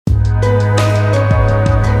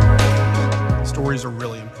stories are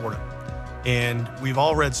really important. And we've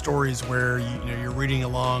all read stories where you're reading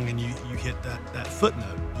along and you hit that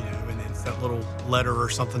footnote, and it's that little letter or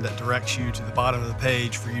something that directs you to the bottom of the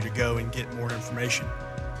page for you to go and get more information.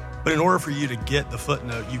 But in order for you to get the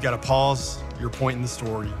footnote, you've got to pause your point in the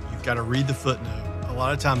story. You've got to read the footnote. A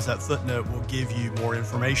lot of times that footnote will give you more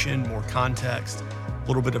information, more context, a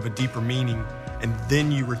little bit of a deeper meaning, and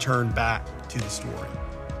then you return back to the story.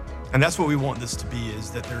 And that's what we want this to be,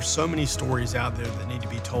 is that there's so many stories out there that need to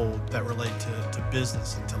be told that relate to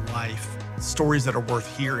business and to life, stories that are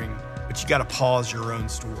worth hearing, but you got to pause your own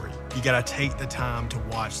story. You got to take the time to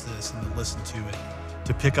watch this and to listen to it,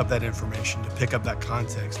 to pick up that information, to pick up that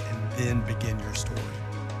context, and then begin your story.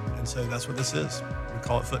 And so that's what this is. We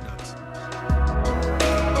call it Footnotes.